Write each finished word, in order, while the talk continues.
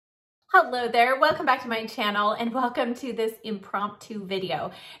Hello there, welcome back to my channel and welcome to this impromptu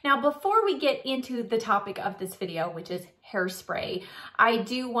video. Now, before we get into the topic of this video, which is hairspray, I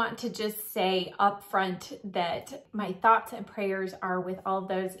do want to just say up front that my thoughts and prayers are with all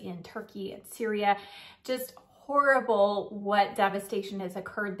those in Turkey and Syria. Just horrible what devastation has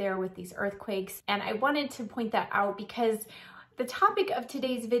occurred there with these earthquakes. And I wanted to point that out because the topic of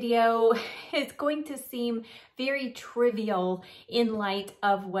today's video is going to seem very trivial in light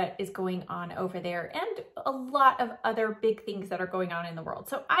of what is going on over there and a lot of other big things that are going on in the world.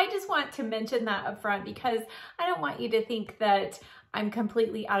 So I just want to mention that up front because I don't want you to think that I'm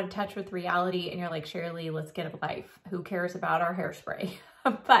completely out of touch with reality and you're like, Sharalee, let's get a life. Who cares about our hairspray?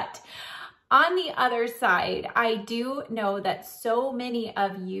 But on the other side, I do know that so many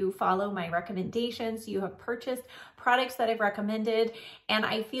of you follow my recommendations. You have purchased products that I've recommended, and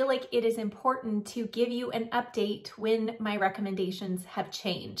I feel like it is important to give you an update when my recommendations have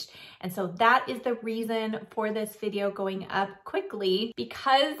changed. And so that is the reason for this video going up quickly,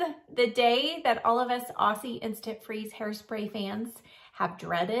 because the day that all of us Aussie Instant Freeze Hairspray fans have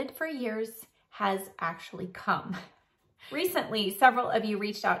dreaded for years has actually come. Recently, several of you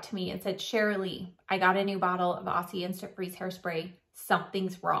reached out to me and said, Sharalee, I got a new bottle of Aussie Instant Freeze Hairspray.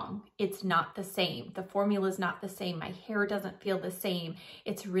 Something's wrong. It's not the same. The formula is not the same. My hair doesn't feel the same.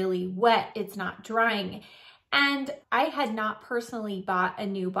 It's really wet. It's not drying. And I had not personally bought a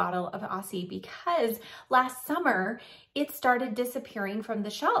new bottle of Aussie because last summer it started disappearing from the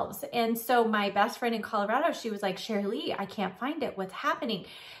shelves. And so my best friend in Colorado, she was like, Sharalee, I can't find it. What's happening?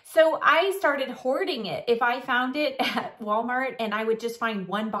 So I started hoarding it. If I found it at Walmart and I would just find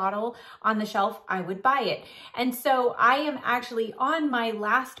one bottle on the shelf, I would buy it. And so I am actually on my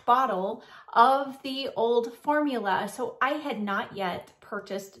last bottle of the old formula. So I had not yet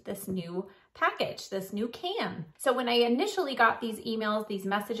purchased this new package, this new can. So when I initially got these emails, these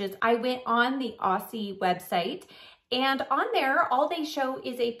messages, I went on the Aussie website, and on there, all they show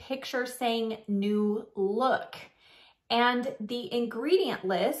is a picture saying new look. And the ingredient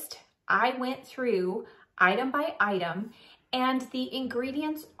list, I went through item by item, and the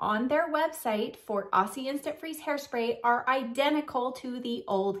ingredients on their website for Aussie Instant Freeze Hairspray are identical to the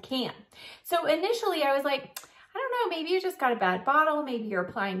old can. So initially I was like, I don't know, maybe you just got a bad bottle, maybe you're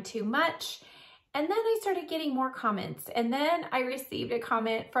applying too much. And then I started getting more comments. And then I received a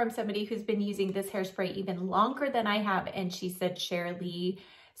comment from somebody who's been using this hairspray even longer than I have. And she said, Sharalee,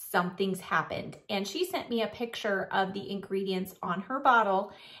 something's happened. And she sent me a picture of the ingredients on her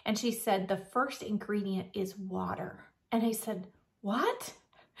bottle. And she said, the first ingredient is water. And I said, what?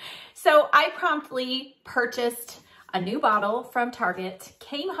 So I promptly purchased a new bottle from Target,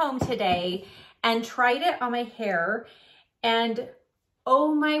 came home today, and tried it on my hair, and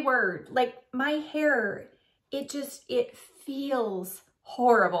oh my word, like my hair, it feels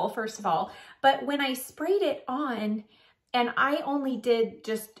horrible, first of all. But when I sprayed it on, and I only did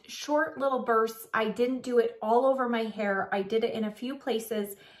just short little bursts, I didn't do it all over my hair. I did it in a few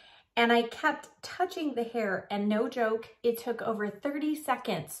places, and I kept touching the hair, and no joke, it took over 30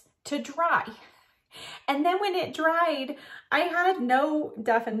 seconds to dry. And then when it dried, I had no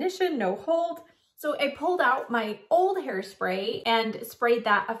definition, no hold. So I pulled out my old hairspray and sprayed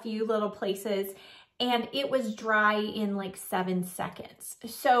that a few little places, and it was dry in like 7 seconds.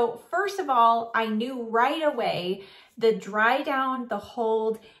 So first of all, I knew right away the dry down, the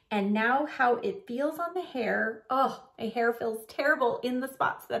hold, and now how it feels on the hair. Oh, my hair feels terrible in the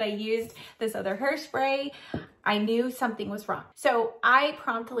spots that I used this other hairspray. I knew something was wrong. So I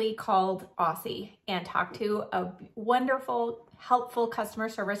promptly called Aussie and talked to a wonderful, helpful customer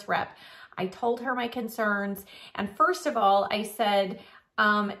service rep. I told her my concerns. And first of all, I said,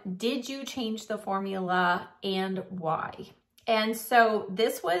 did you change the formula and why? And so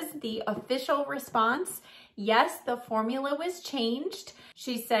this was the official response. Yes, the formula was changed.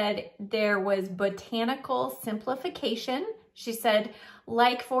 She said there was botanical simplification. She said,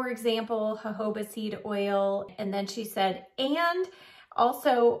 like, for example, jojoba seed oil. And then she said, and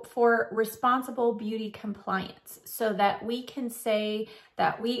also for responsible beauty compliance, so that we can say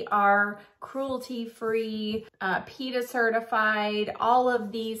that we are cruelty-free, PETA certified, all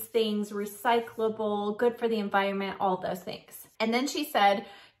of these things, recyclable, good for the environment, all those things. And then she said,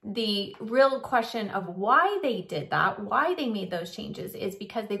 the real question of why they did that, why they made those changes, is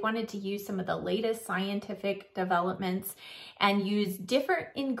because they wanted to use some of the latest scientific developments and use different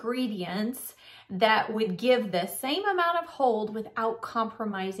ingredients that would give the same amount of hold without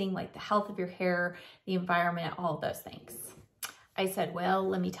compromising like the health of your hair, the environment, all of those things. I said, well,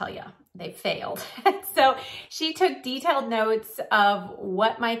 let me tell you, they failed. So she took detailed notes of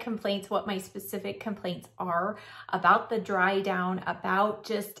what my specific complaints are about the dry down, about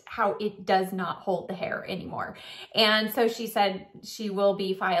just how it does not hold the hair anymore. And so she said she will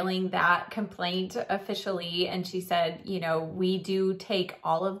be filing that complaint officially. And she said, you know, we do take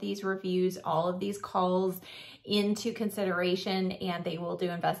all of these reviews, all of these calls into consideration, and they will do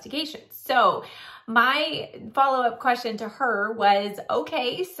investigations. So my follow-up question to her was,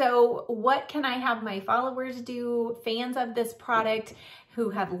 okay, so what can I have my followers do, fans of this product who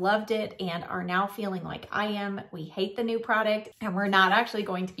have loved it and are now feeling like I am, we hate the new product and we're not actually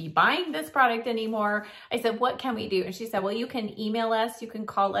going to be buying this product anymore. I said, what can we do? And she said, well, you can email us, you can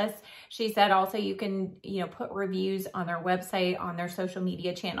call us. She said also you can, you know, put reviews on their website, on their social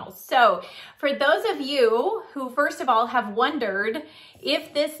media channels. So for those of you who, first of all, have wondered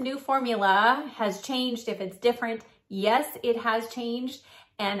if this new formula has changed, if it's different, yes, it has changed.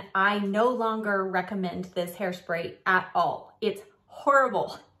 And I no longer recommend this hairspray at all. It's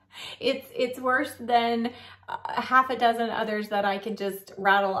horrible. It's worse than half a dozen others that I can just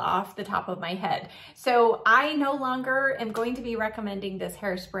rattle off the top of my head. So I no longer am going to be recommending this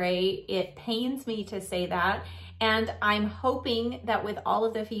hairspray. It pains me to say that. And I'm hoping that with all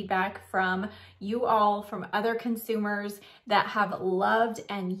of the feedback from you all, from other consumers that have loved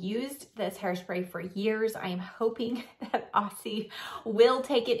and used this hairspray for years, I'm hoping that Aussie will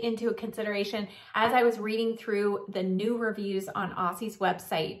take it into consideration. As I was reading through the new reviews on Aussie's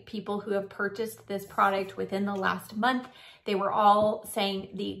website, people who have purchased this product within the last month, they were all saying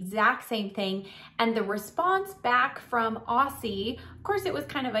the exact same thing. And the response back from Aussie, of course, it was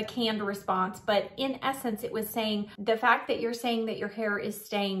kind of a canned response, but in essence, it was saying the fact that you're saying that your hair is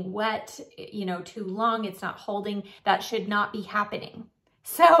staying wet, you know, too long, it's not holding, that should not be happening.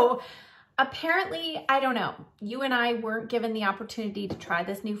 So apparently, I don't know, you and I weren't given the opportunity to try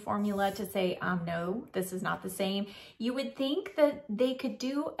this new formula to say, no, this is not the same. You would think that they could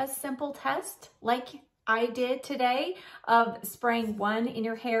do a simple test like I did today of spraying one in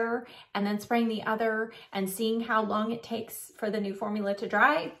your hair and then spraying the other and seeing how long it takes for the new formula to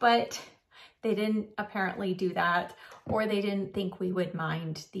dry, but they didn't apparently do that, or they didn't think we would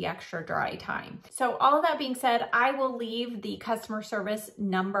mind the extra dry time. So all of that being said, I will leave the customer service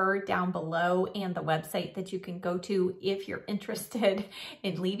number down below and the website that you can go to if you're interested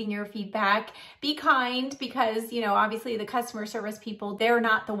in leaving your feedback. Be kind, because, you know, obviously the customer service people, they're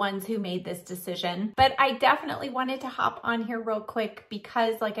not the ones who made this decision. But I definitely wanted to hop on here real quick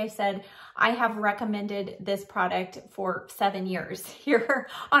because, like I said, I have recommended this product for 7 years here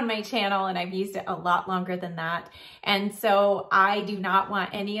on my channel, and I've used it a lot longer than that. And so I do not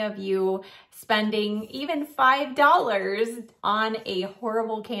want any of you spending even $5 on a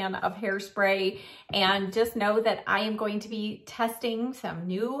horrible can of hairspray. And just know that I am going to be testing some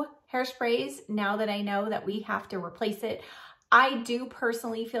new hairsprays now that I know that we have to replace it. I do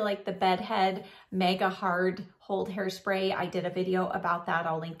personally feel like the Bedhead Mega Hard Hold Hairspray, I did a video about that.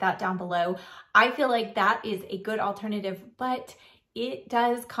 I'll link that down below. I feel like that is a good alternative, but it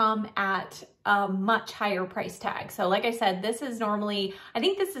does come at a much higher price tag. So like I said, this is normally, I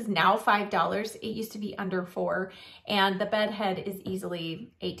think this is now $5. It used to be under $4, and the Bedhead is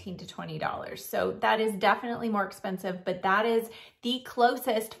easily $18 to $20. So that is definitely more expensive, but that is the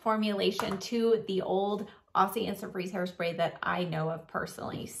closest formulation to the old Aussie Instant Freeze Hairspray that I know of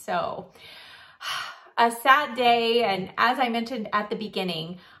personally. So a sad day. And as I mentioned at the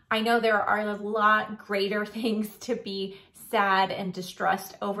beginning, I know there are a lot greater things to be sad and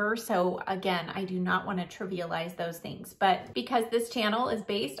distressed over. So again, I do not want to trivialize those things, but because this channel is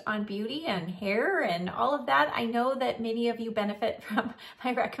based on beauty and hair and all of that, I know that many of you benefit from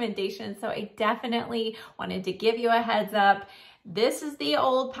my recommendations. So I definitely wanted to give you a heads up. This is the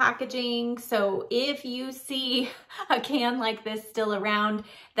old packaging. So if you see a can like this still around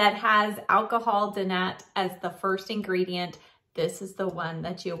that has alcohol denat as the first ingredient, this is the one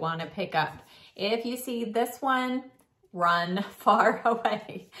that you want to pick up. If you see this one, run far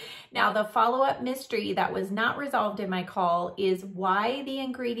away. Now, the follow-up mystery that was not resolved in my call is why the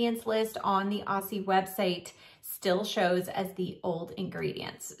ingredients list on the Aussie website still shows as the old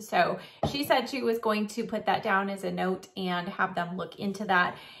ingredients. So she said she was going to put that down as a note and have them look into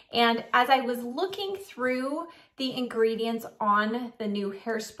that. And as I was looking through the ingredients on the new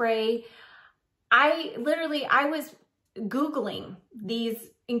hairspray, I was Googling these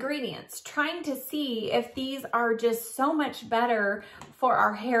ingredients, trying to see if these are just so much better for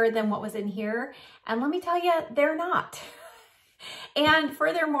our hair than what was in here. And let me tell you, they're not. And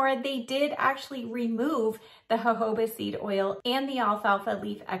furthermore, they did actually remove the jojoba seed oil and the alfalfa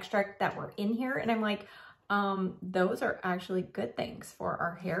leaf extract that were in here. And I'm like, those are actually good things for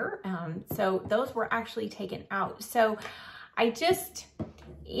our hair. So those were actually taken out. So I just,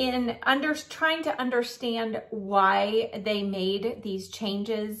 in trying to understand why they made these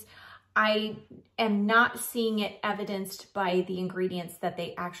changes, I am not seeing it evidenced by the ingredients that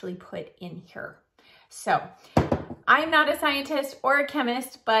they actually put in here. So I'm not a scientist or a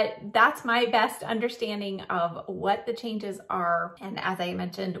chemist, but that's my best understanding of what the changes are. And as I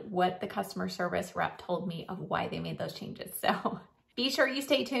mentioned, what the customer service rep told me of why they made those changes. So be sure you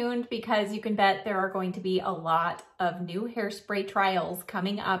stay tuned, because you can bet there are going to be a lot of new hairspray trials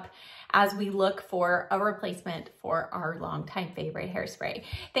coming up as we look for a replacement for our longtime favorite hairspray.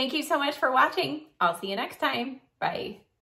 Thank you so much for watching. I'll see you next time. Bye.